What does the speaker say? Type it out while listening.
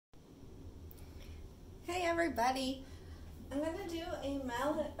Hey everybody, I'm going to do a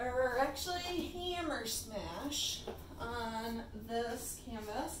hammer smash on this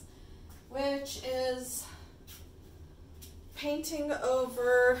canvas, which is painting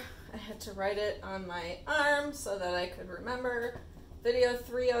over, I had to write it on my arm so that I could remember, video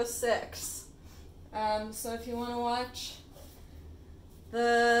 306. So if you want to watch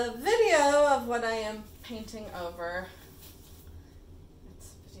the video of what I am painting over,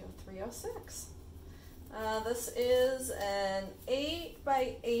 it's video 306. This is an 8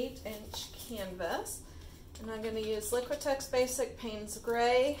 by 8 inch canvas, and I'm going to use Liquitex Basic Payne's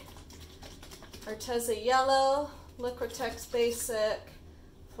Gray, ARTEZA Yellow, Liquitex Basic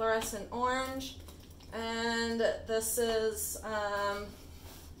Fluorescent Orange, and this is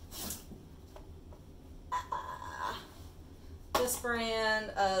this brand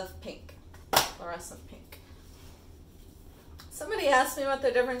of pink, fluorescent pink. Somebody asked me what the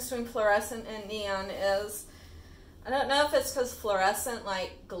difference between fluorescent and neon is. I don't know if it's because fluorescent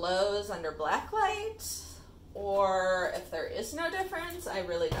like glows under black light, or if there is no difference. I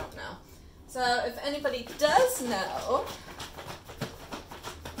really don't know. So if anybody does know,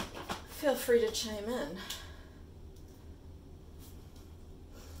 feel free to chime in.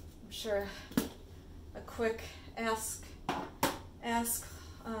 I'm sure a quick ask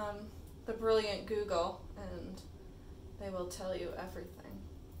the brilliant Google, and they will tell you everything.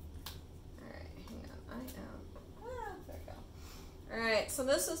 Alright, hang on. There we go. Alright, so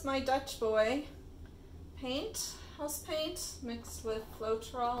this is my Dutch Boy paint, house paint, mixed with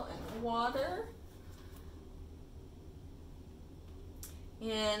Floetrol and water.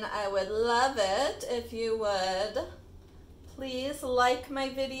 And I would love it if you would please like my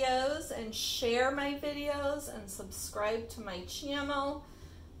videos and share my videos and subscribe to my channel.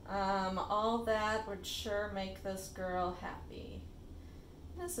 All that would sure make this girl happy.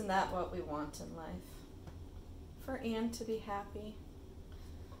 Isn't that what we want in life? For Anne to be happy?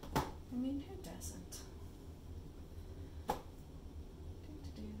 I mean, who doesn't?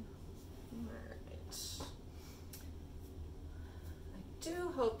 Alright. I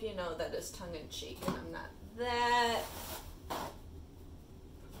do hope you know that is tongue-in-cheek and I'm not that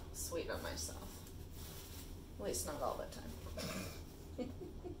sweet on myself. At least not all the time.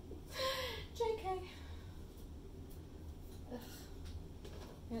 JK. Ugh.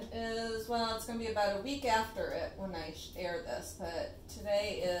 It is, well, it's going to be about a week after it when I air this, but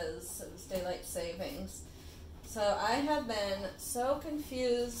today is daylight savings. So I have been so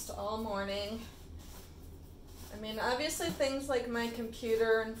confused all morning. I mean, obviously things like my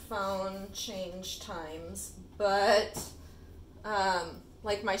computer and phone change times, but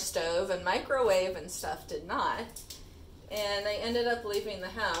like my stove and microwave and stuff did not. And I ended up leaving the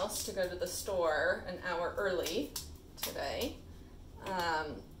house to go to the store an hour early today.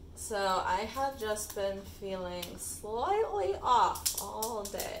 So I have just been feeling slightly off all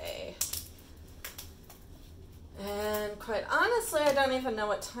day. And quite honestly, I don't even know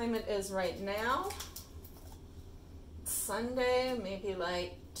what time it is right now. It's Sunday, maybe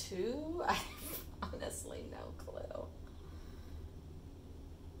like 2. I have honestly no clue.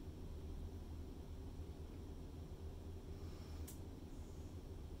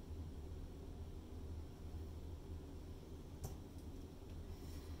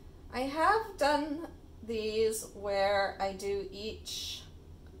 I have done these where I do each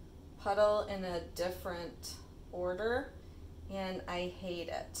puddle in a different order, and I hate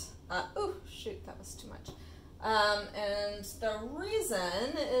it. Oh, shoot, that was too much. And the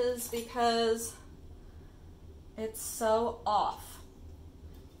reason is because it's so off.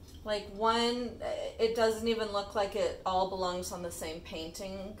 Like one, it doesn't even look like it all belongs on the same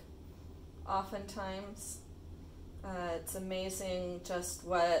painting oftentimes. It's amazing just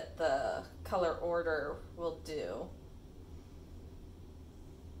what the color order will do.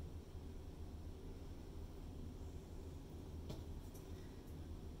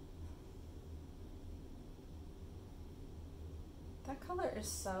 That color is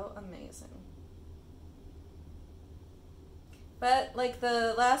so amazing. But like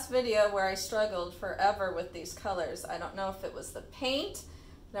the last video where I struggled forever with these colors, I don't know if it was the paint,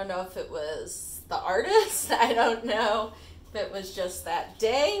 I don't know if it was the artist, I don't know if it was just that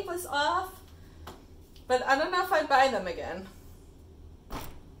day was off, but I don't know if I'd buy them again.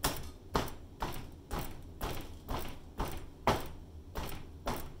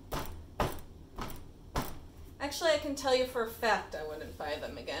 Actually, I can tell you for a fact I wouldn't buy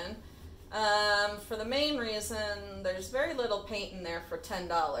them again. For the main reason, there's very little paint in there for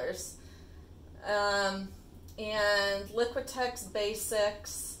 $10. And Liquitex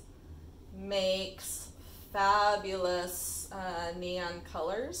Basics makes fabulous neon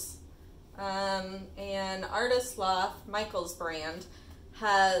colors. And Artist Loft, Michael's brand,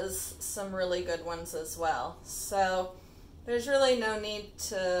 has some really good ones as well. So there's really no need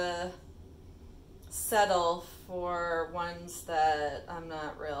to settle for ones that I'm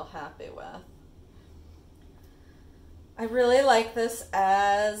not real happy with. I really like this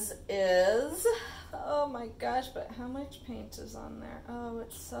as is. Oh my gosh, but how much paint is on there? Oh,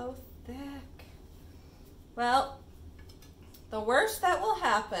 it's so thick. Well, the worst that will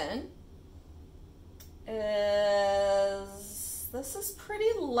happen is this is pretty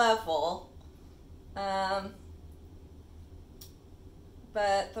level.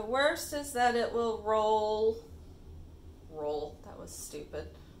 But the worst is that it will roll, that was stupid.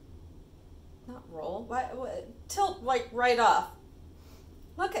 Not roll, tilt like right off.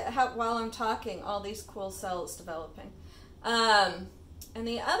 Look at how, while I'm talking, all these cool cells developing. And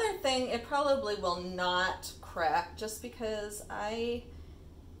the other thing, it probably will not crack just because I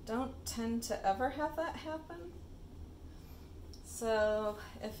don't tend to ever have that happen. So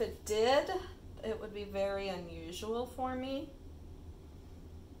if it did, it would be very unusual for me.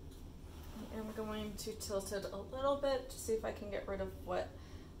 I'm going to tilt it a little bit to see if I can get rid of what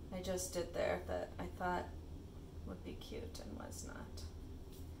I just did there that I thought would be cute and was not.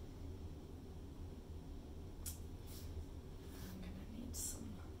 I'm gonna need some.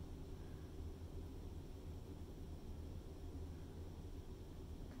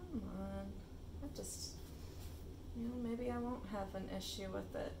 Come on. I just, you know, maybe I won't have an issue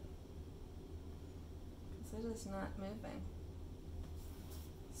with it because it is not moving.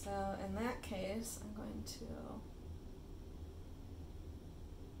 So in that case, I'm going to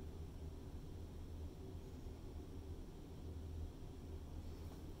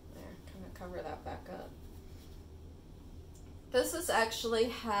kind of cover that back up. This is actually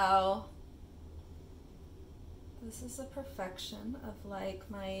how, this is a perfection of like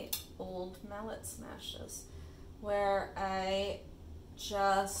my old mallet smashes, where I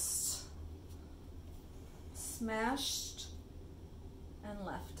just smashed and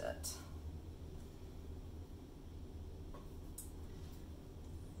left it.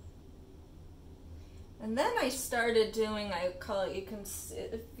 And then I started doing, I call it, you can see,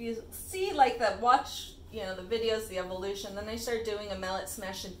 if you see like that, watch, you know, the videos, the evolution, then I started doing a mallet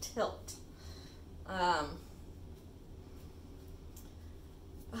smash and tilt. Oh,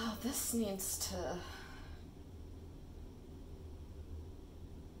 this needs to,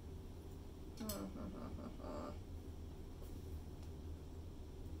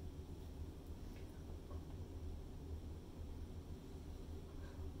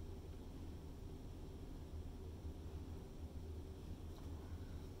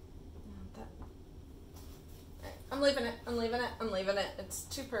 I'm leaving it. It's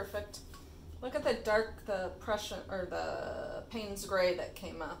too perfect. Look at the dark, the Prussian, or the Payne's gray that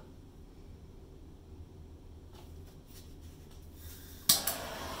came up.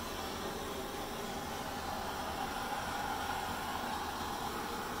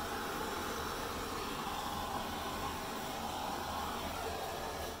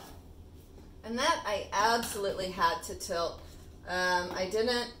 And that I absolutely had to tilt. I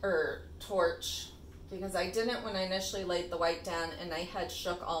didn't, or torch, because I didn't when I initially laid the white down and I had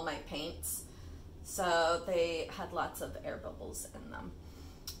shook all my paints. So they had lots of air bubbles in them.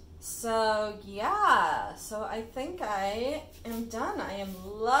 So yeah, so I think I am done. I am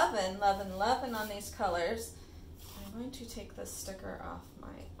loving on these colors. I'm going to take this sticker off my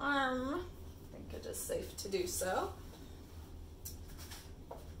arm. I think it is safe to do so.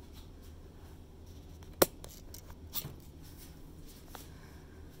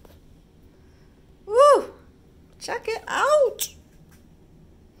 Woo! Check it out!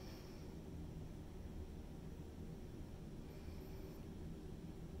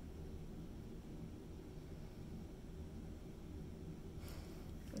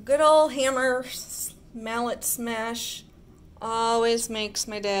 Good old hammer mallet smash always makes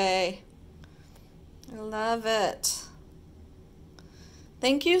my day. I love it.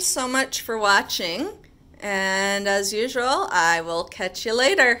 Thank you so much for watching, and as usual, I will catch you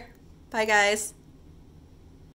later. Bye guys.